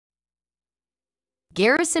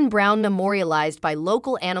Garrison Brown memorialized by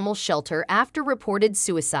local animal shelter after reported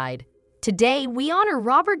suicide. Today, we honor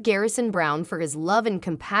Robert Garrison Brown for his love and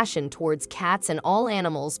compassion towards cats and all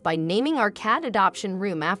animals by naming our cat adoption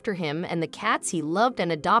room after him and the cats he loved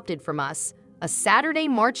and adopted from us. A Saturday,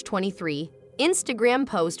 March 23, Instagram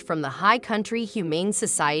post from the High Country Humane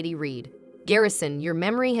Society read, "Garrison, your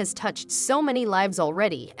memory has touched so many lives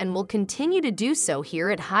already and will continue to do so here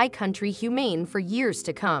at High Country Humane for years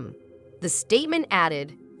to come." The statement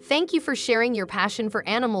added, "Thank you for sharing your passion for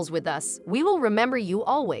animals with us. We will remember you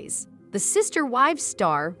always." The Sister Wives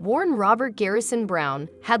star, Warren Robert Garrison Brown,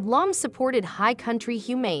 had long supported High Country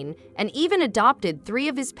Humane and even adopted 3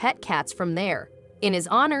 of his pet cats from there. In his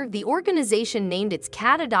honor, the organization named its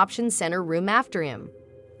cat adoption center room after him.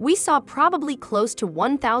 We saw probably close to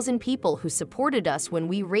 1,000 people who supported us when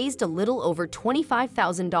we raised a little over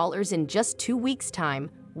 $25,000 in just 2 weeks'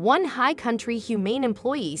 time, one High Country Humane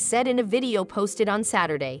employee said in a video posted on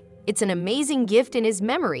Saturday. "It's an amazing gift in his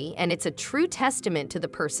memory, and it's a true testament to the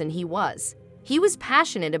person he was. He was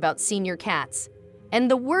passionate about senior cats. And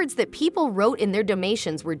the words that people wrote in their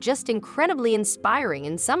donations were just incredibly inspiring,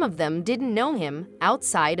 and some of them didn't know him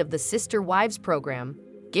outside of the Sister Wives program."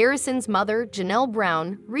 Garrison's mother, JANELLE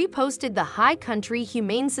Brown, reposted the High Country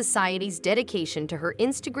Humane Society's dedication to her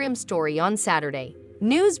Instagram story on Saturday.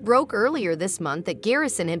 News broke earlier this month that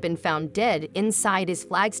Garrison had been found dead inside his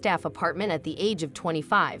Flagstaff apartment at the age of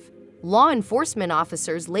 25. Law enforcement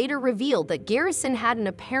officers later revealed that Garrison had an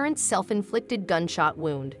apparent self-inflicted gunshot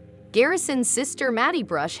wound. Garrison's sister Maddie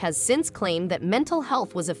Brush has since claimed that mental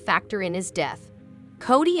health was a factor in his death.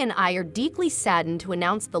 "KODY and I are deeply saddened to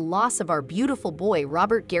announce the loss of our beautiful boy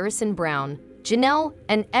Robert Garrison Brown," JANELLE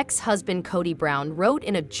and ex-husband KODY Brown wrote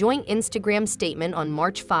in a joint Instagram statement on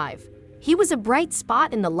March 5. "He was a bright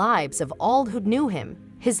spot in the lives of all who knew him.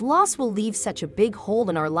 His loss will leave such a big hole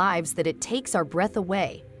in our lives that it takes our breath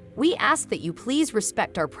away. We ask that you please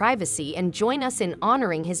respect our privacy and join us in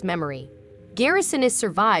honoring his memory." Garrison is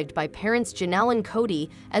survived by parents JANELLE and KODY,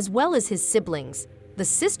 as well as his siblings. The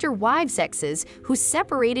Sister Wives exes, who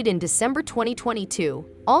separated in December 2022,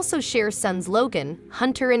 also share sons Logan,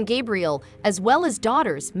 Hunter, and Gabriel, as well as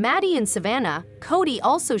daughters Maddie and Savannah. KODY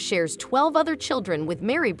also shares 12 other children with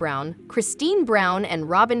Mary Brown, Christine Brown, and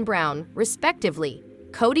ROBYN Brown, respectively.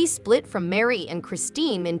 KODY split from Mary and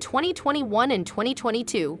Christine in 2021 and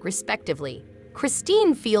 2022, respectively.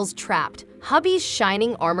 Christine feels trapped. Hubby's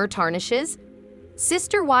shining armor tarnishes.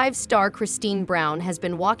 Sister Wives star Christine Brown has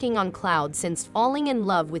been walking on clouds since falling in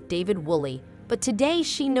love with David Woolley, but today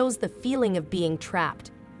she knows the feeling of being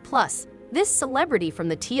trapped. Plus, this celebrity from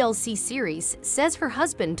the TLC series says her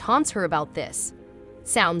husband taunts her about this.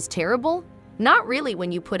 Sounds terrible? Not really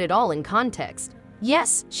when you put it all in context.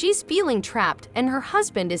 Yes, she's feeling trapped and her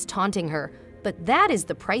husband is taunting her, but that is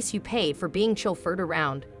the price you pay for being chauffeured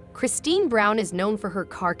around. Christine Brown is known for her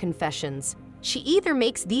car confessions. She either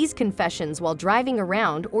makes these confessions while driving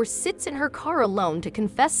around or sits in her car alone to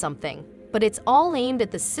confess something, but it's all aimed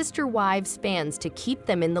at the Sister Wives fans to keep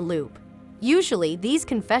them in the loop. Usually, these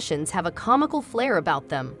confessions have a comical flair about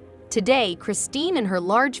them. Today, Christine and her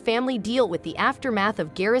large family deal with the aftermath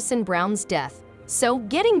of Garrison Brown's death, so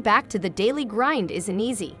getting back to the daily grind isn't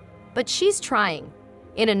easy. But she's trying.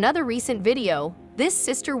 In another recent video, this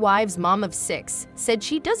Sister Wives mom of 6 said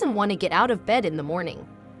she doesn't want to get out of bed in the morning.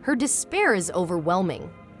 Her despair is overwhelming.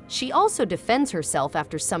 She also defends herself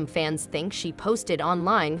after some fans think she posted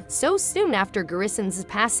online so soon after Garrison's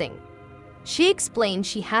passing. She explained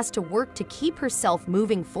she has to work to keep herself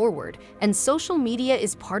moving forward, and social media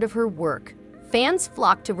is part of her work. Fans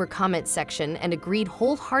flocked to her comment section and agreed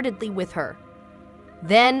wholeheartedly with her.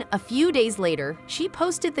 Then, a few days later, she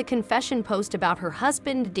posted the confession post about her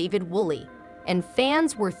husband, David Woolley, and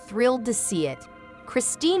fans were thrilled to see it.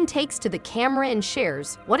 Christine takes to the camera and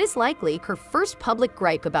shares what is likely her first public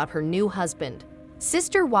gripe about her new husband.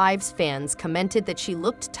 Sister Wives fans commented that she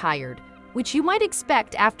looked tired, which you might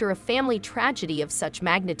expect after a family tragedy of such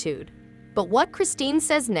magnitude. But what Christine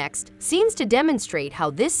says next seems to demonstrate how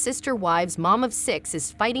this Sister Wives mom of 6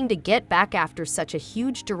 is fighting to get back after such a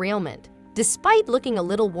huge derailment. Despite looking a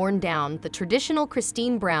little worn down, the traditional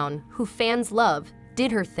Christine Brown, who fans love,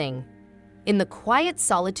 did her thing. In the quiet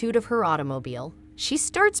solitude of her automobile, she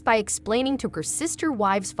starts by explaining to her Sister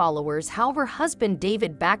Wives followers how her husband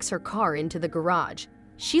David backs her car into the garage.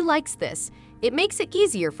 She likes this. It makes it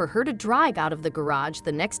easier for her to drive out of the garage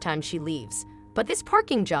the next time she leaves. But this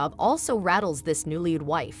parking job also rattles this newlywed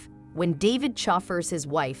wife. When David chauffeurs his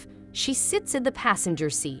wife, she sits in the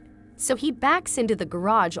passenger seat. So he backs into the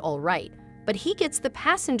garage all right, but he gets the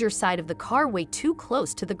passenger side of the car way too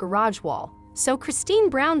close to the garage wall. So Christine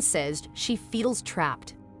Brown says she feels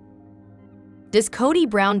trapped. Does KODY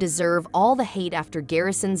Brown deserve all the hate after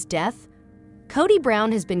Garrison's death? KODY Brown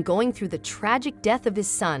has been going through the tragic death of his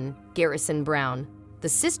son, Garrison Brown. The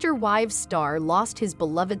Sister Wives star lost his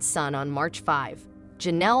beloved son on March 5.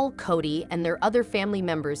 JANELLE, KODY, and their other family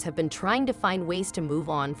members have been trying to find ways to move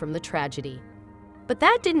on from the tragedy. But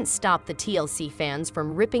that didn't stop the TLC fans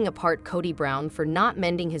from ripping apart KODY Brown for not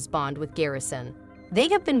mending his bond with Garrison. They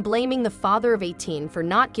have been blaming the father of 18 for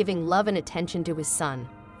not giving love and attention to his son.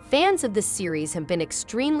 Fans of this series have been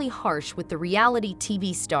extremely harsh with the reality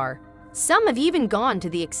TV star. Some have even gone to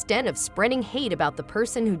the extent of spreading hate about the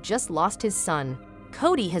person who just lost his son.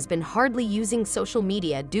 KODY has been hardly using social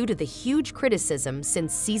media due to the huge criticism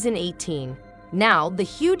since season 18. Now, the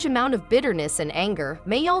huge amount of bitterness and anger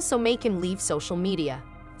may also make him leave social media.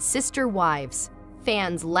 Sister Wives.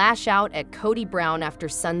 Fans lash out at KODY Brown after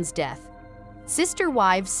son's death. Sister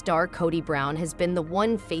Wives star KODY Brown has been the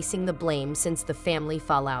one facing the blame since the family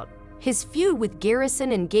fallout. His feud with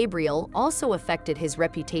Garrison and Gabriel also affected his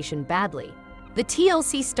reputation badly. The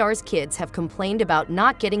TLC star's kids have complained about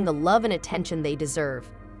not getting the love and attention they deserve.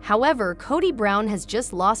 However, KODY Brown has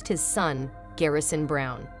just lost his son, Garrison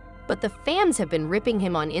Brown. But the fans have been ripping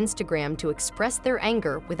him on Instagram to express their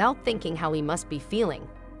anger without thinking how he must be feeling.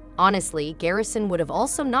 Honestly, Garrison would have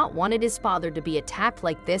also not wanted his father to be attacked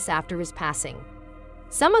like this after his passing.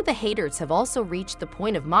 Some of the haters have also reached the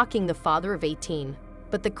point of mocking the father of 18.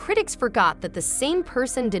 But the critics forgot that the same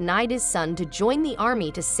person denied his son to join the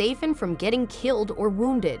army to save him from getting killed or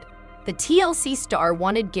wounded. The TLC star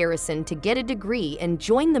wanted Garrison to get a degree and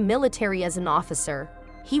join the military as an officer.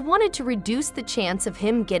 He wanted to reduce the chance of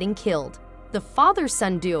him getting killed. The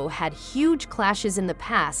father-son duo had huge clashes in the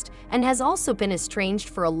past and has also been estranged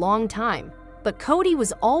for a long time. But KODY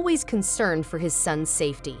was always concerned for his son's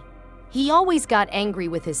safety. He always got angry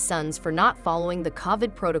with his sons for not following the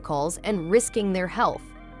COVID protocols and risking their health.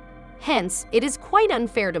 Hence, it is quite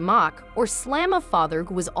unfair to mock or slam a father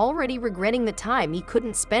who was already regretting the time he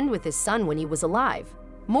couldn't spend with his son when he was alive.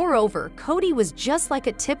 Moreover, KODY was just like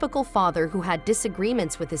a typical father who had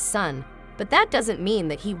disagreements with his son, but that doesn't mean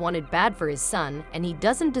that he wanted bad for his son and he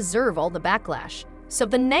doesn't deserve all the backlash. So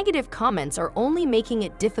the negative comments are only making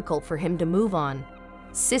it difficult for him to move on.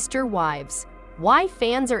 Sister Wives. Why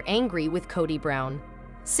fans are angry with KODY Brown.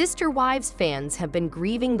 Sister Wives fans have been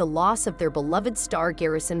grieving the loss of their beloved star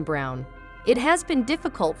Garrison Brown. It has been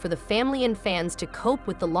difficult for the family and fans to cope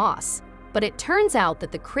with the loss. But it turns out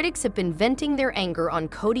that the critics have been venting their anger on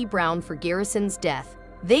KODY Brown for Garrison's death.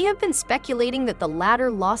 They have been speculating that the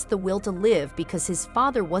latter lost the will to live because his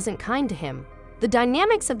father wasn't kind to him. The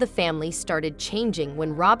dynamics of the family started changing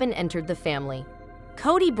when ROBYN entered the family.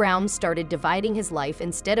 KODY Brown started dividing his life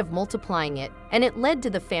instead of multiplying it, and it led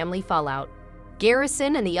to the family fallout.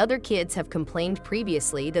 Garrison and the other kids have complained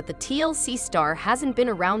previously that the TLC star hasn't been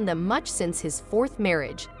around them much since his fourth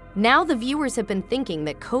marriage. Now the viewers have been thinking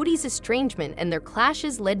that KODY's estrangement and their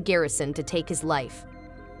clashes led Garrison to take his life.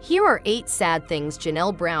 Here are 8 sad things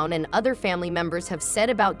JANELLE Brown and other family members have said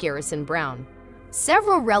about Garrison Brown.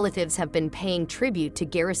 Several relatives have been paying tribute to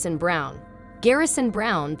Garrison Brown. Garrison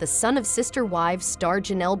Brown, the son of Sister Wives star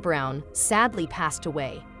JANELLE Brown, sadly passed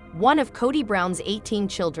away. One of KODY Brown's 18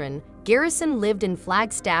 children, Garrison lived in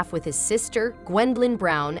Flagstaff with his sister, Gwendolyn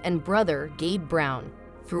Brown, and brother, Gabe Brown.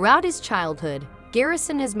 Throughout his childhood,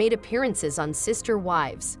 Garrison has made appearances on Sister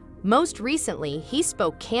Wives. Most recently, he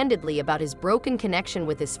spoke candidly about his broken connection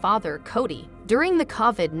with his father, KODY, during the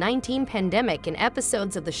COVID-19 pandemic in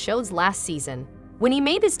episodes of the show's last season. When he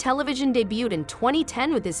made his television debut in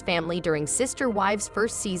 2010 with his family during Sister Wives'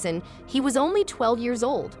 first season, he was only 12 years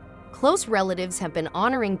old. Close relatives have been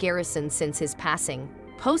honoring Garrison since his passing.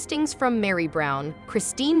 Postings from Mary Brown,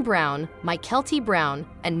 Christine Brown, MYKELTI Brown,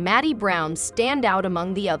 and Maddie Brown stand out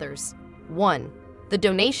among the others. 1. The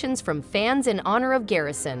donations from fans in honor of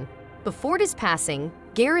Garrison. Before his passing,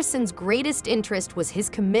 Garrison's greatest interest was his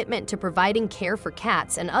commitment to providing care for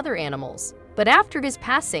cats and other animals. But after his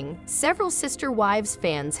passing, several Sister Wives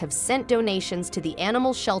fans have sent donations to the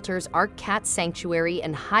animal shelters Ark Cat Sanctuary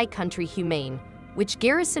and High Country Humane, which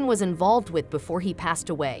Garrison was involved with before he passed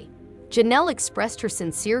away. JANELLE expressed her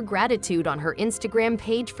sincere gratitude on her Instagram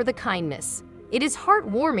page for the kindness. It is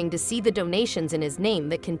heartwarming to see the donations in his name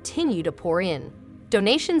that continue to pour in.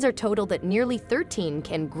 Donations are totaled at nearly 13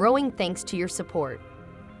 and growing thanks to your support.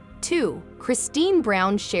 2. Christine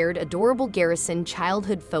Brown shared adorable Garrison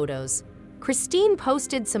childhood photos. Christine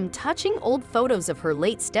posted some touching old photos of her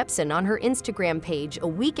late stepson on her Instagram page a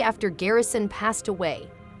week after Garrison passed away.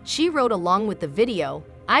 She wrote along with the video,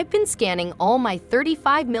 "I've been scanning all my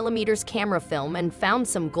 35mm camera film and found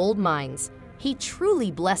some gold mines. He truly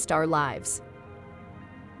blessed our lives."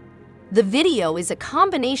 The video is a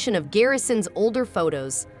combination of Garrison's older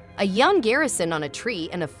photos. A young Garrison on a tree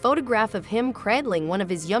and a photograph of him cradling one of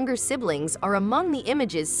his younger siblings are among the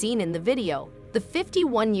images seen in the video. The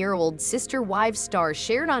 51-year-old sister-wife star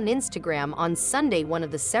shared on Instagram on Sunday one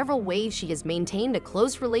of the several ways she has maintained a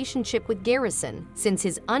close relationship with Garrison since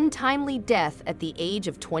his untimely death at the age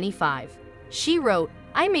of 25. She wrote,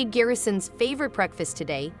 "I made Garrison's favorite breakfast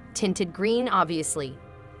today, tinted green obviously.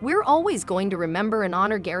 We're always going to remember and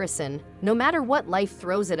honor Garrison, no matter what life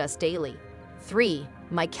throws at us daily." 3.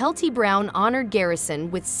 MYKELTI Brown honored Garrison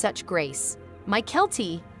with such grace.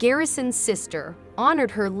 MYKELTI, Garrison's sister, honored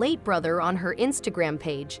her late brother on her Instagram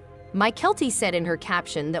page. MYKELTI said in her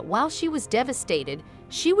caption that while she was devastated,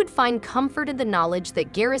 she would find comfort in the knowledge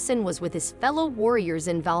that Garrison was with his fellow warriors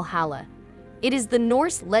in Valhalla. It is the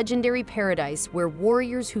Norse legendary paradise where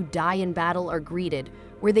warriors who die in battle are greeted,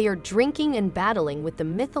 where they are drinking and battling with the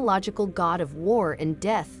mythological god of war and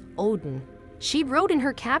death, Odin. She wrote in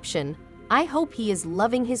her caption, "I hope he is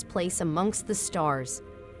loving his place amongst the stars.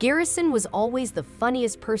 Garrison was always the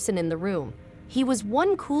funniest person in the room. He was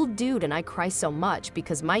one cool dude and I cry so much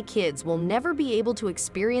because my kids will never be able to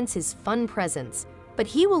experience his fun presence, but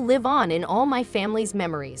he will live on in all my family's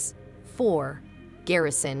memories." 4.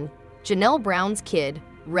 Garrison, Janelle Brown's kid,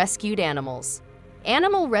 rescued animals.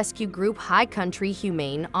 Animal rescue group High Country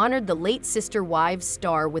Humane honored the late Sister Wives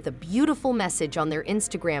star with a beautiful message on their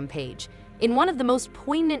Instagram page. In one of the most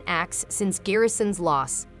poignant acts since Garrison's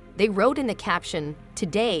loss, they wrote in the caption,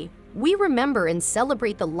 "Today, we remember and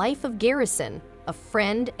celebrate the life of Garrison, a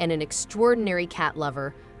friend and an extraordinary cat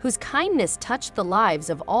lover whose kindness touched the lives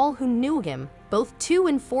of all who knew him, both two-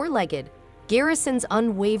 and four-legged. Garrison's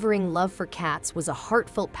unwavering love for cats was a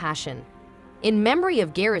heartfelt passion." In memory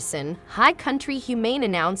of Garrison, High Country Humane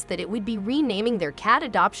announced that it would be renaming their cat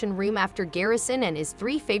adoption room after Garrison and his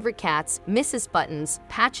 3 favorite cats, Mrs. Buttons,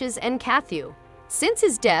 Patches, and Cathu. Since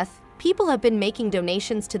his death, people have been making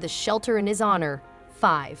donations to the shelter in his honor.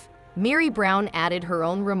 5. Mary Brown added her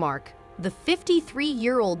own remark. The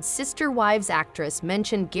 53-year-old Sister Wives actress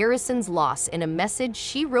mentioned Garrison's loss in a message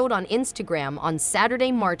she wrote on Instagram on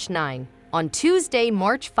Saturday, March 9. On Tuesday,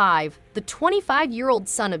 March 5, the 25-year-old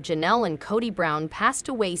son of Janelle and KODY Brown passed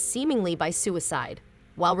away seemingly by suicide.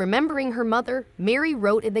 While remembering her mother, Mary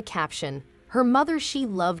wrote in the caption, "Her mother, she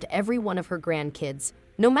loved every one of her grandkids,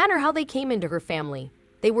 no matter how they came into her family.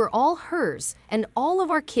 They were all hers, and all of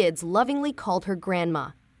our kids lovingly called her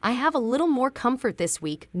grandma. I have a little more comfort this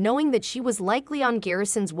week knowing that she was likely on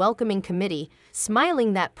Garrison's welcoming committee,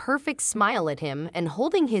 smiling that perfect smile at him and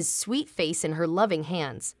holding his sweet face in her loving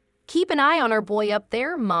hands. Keep an eye on our boy up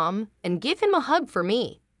there, Mom, and give him a hug for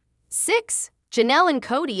me." 6. Janelle and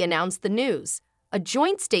KODY announced the news. A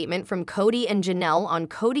joint statement from KODY and Janelle on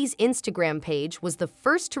KODY's Instagram page was the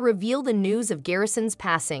first to reveal the news of Garrison's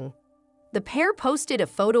passing. The pair posted a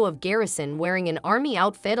photo of Garrison wearing an army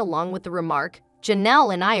outfit along with the remark,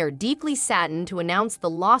 "Janelle and I are deeply saddened to announce the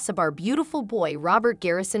loss of our beautiful boy Robert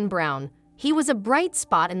Garrison Brown. He was a bright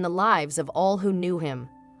spot in the lives of all who knew him.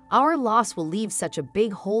 Our loss will leave such a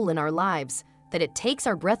big hole in our lives that it takes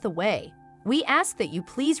our breath away. We ask that you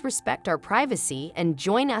please respect our privacy and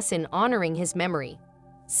join us in honoring his memory."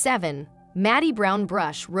 7. Maddie Brown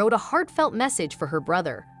Brush wrote a heartfelt message for her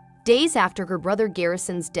brother. Days after her brother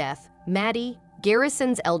Garrison's death, Maddie,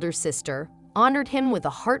 Garrison's elder sister, honored him with a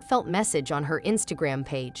heartfelt message on her Instagram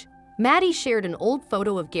page. Maddie shared an old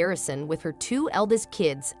photo of Garrison with her 2 eldest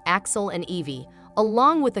kids, Axel and Evie,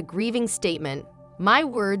 along with a grieving statement, "My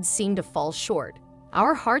words seem to fall short.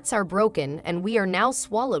 Our hearts are broken and we are now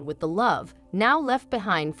swallowed with the love now left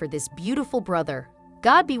behind for this beautiful brother.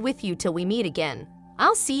 God be with you till we meet again.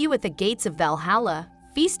 I'll see you at the gates of Valhalla,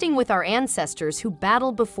 feasting with our ancestors who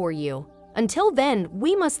battled before you. Until then,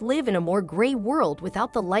 we must live in a more gray world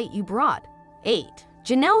without the light you brought." 8.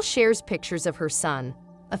 Janelle shares pictures of her son.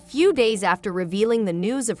 A few days after revealing the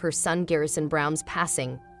news of her son Garrison Brown's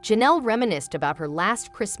passing, Janelle reminisced about her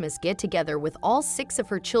last Christmas get-together with all 6 of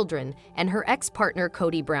her children and her ex-partner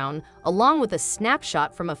KODY Brown, along with a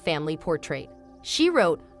snapshot from a family portrait. She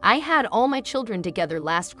wrote, "I had all my children together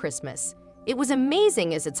last Christmas. It was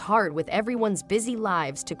amazing as it's hard with everyone's busy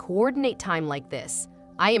lives to coordinate time like this.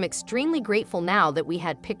 I am extremely grateful now that we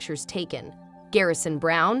had pictures taken." Garrison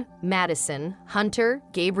Brown, Madison, Hunter,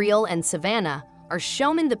 Gabriel, and Savannah are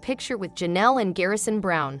shown in the picture with Janelle and Garrison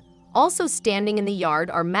Brown. Also standing in the yard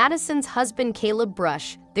are Madison's husband Caleb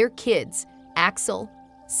Brush, their kids, Axel,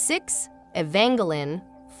 6, Evangeline,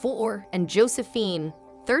 4, and Josephine,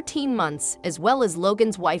 13 months, as well as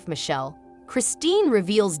Logan's wife Michelle. Christine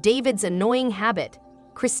reveals David's annoying habit.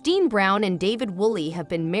 Christine Brown and David Woolley have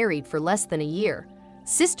been married for less than a year.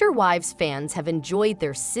 Sister Wives fans have enjoyed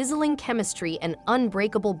their sizzling chemistry and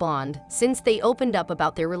unbreakable bond since they opened up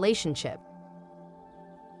about their relationship.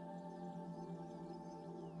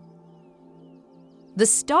 The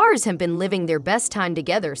stars have been living their best time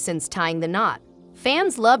together since tying the knot.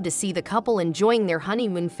 Fans love to see the couple enjoying their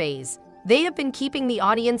honeymoon phase. They have been keeping the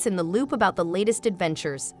audience in the loop about the latest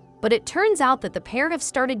adventures, but it turns out that the pair have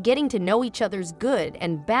started getting to know each other's good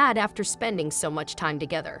and bad after spending so much time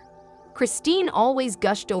together. Christine always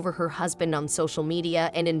gushed over her husband on social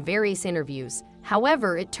media and in various interviews.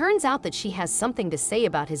 However, it turns out that she has something to say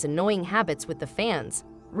about his annoying habits with the fans.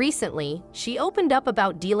 Recently, she opened up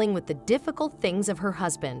about dealing with the difficult things of her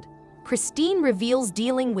husband. Christine reveals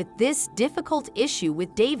dealing with this difficult issue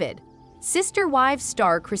with David. Sister Wives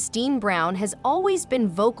star Christine Brown has always been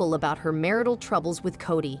vocal about her marital troubles with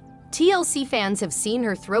KODY. TLC fans have seen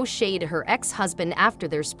her throw shade at her ex-husband after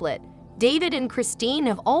their split. David and Christine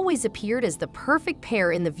have always appeared as the perfect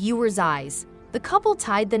pair in the viewer's eyes. The couple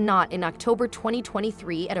tied the knot in October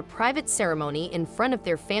 2023 at a private ceremony in front of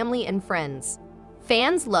their family and friends.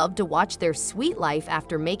 Fans love to watch their sweet life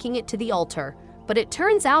after making it to the altar, but it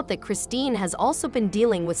turns out that Christine has also been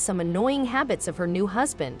dealing with some annoying habits of her new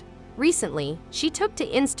husband. Recently, she took to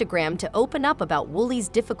Instagram to open up about Wooly's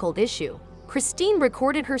difficult issue. Christine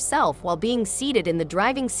recorded herself while being seated in the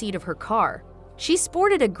driving seat of her car. She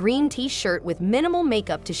sported a green t-shirt with minimal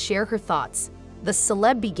makeup to share her thoughts. The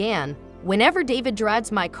celeb began, "Whenever David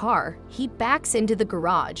drives my car, he backs into the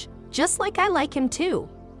garage, just like I like him too."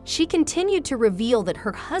 She continued to reveal that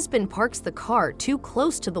her husband parks the car too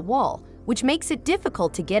close to the wall, which makes it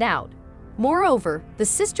difficult to get out. Moreover, the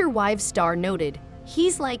Sister Wives star noted,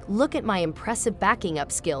 "He's like, look at my impressive backing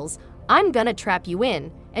up skills, I'm gonna trap you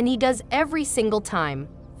in," and he does every single time.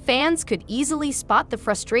 Fans could easily spot the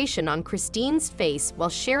frustration on Christine's face while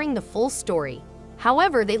sharing the full story.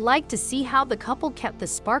 However, they liked to see how the couple kept the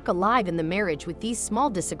spark alive in the marriage with these small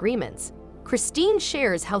disagreements. Christine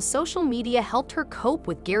shares how social media helped her cope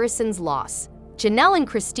with Garrison's loss. Janelle and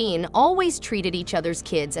Christine always treated each other's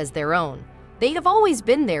kids as their own. They have always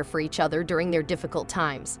been there for each other during their difficult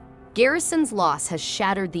times. Garrison's loss has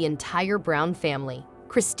shattered the entire Brown family.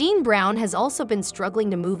 Christine Brown has also been struggling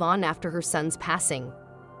to move on after her son's passing.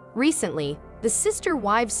 Recently, the Sister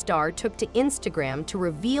Wives star took to Instagram to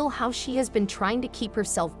reveal how she has been trying to keep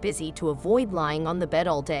herself busy to avoid lying on the bed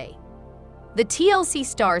all day. The TLC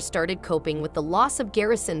star started coping with the loss of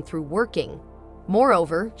Garrison through working.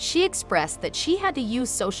 Moreover, she expressed that she had to use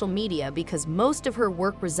social media because most of her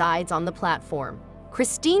work resides on the platform.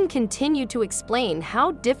 Christine continued to explain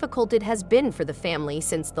how difficult it has been for the family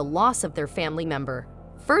since the loss of their family member.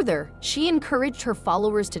 Further, she encouraged her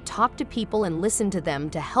followers to talk to people and listen to them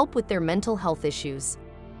to help with their mental health issues.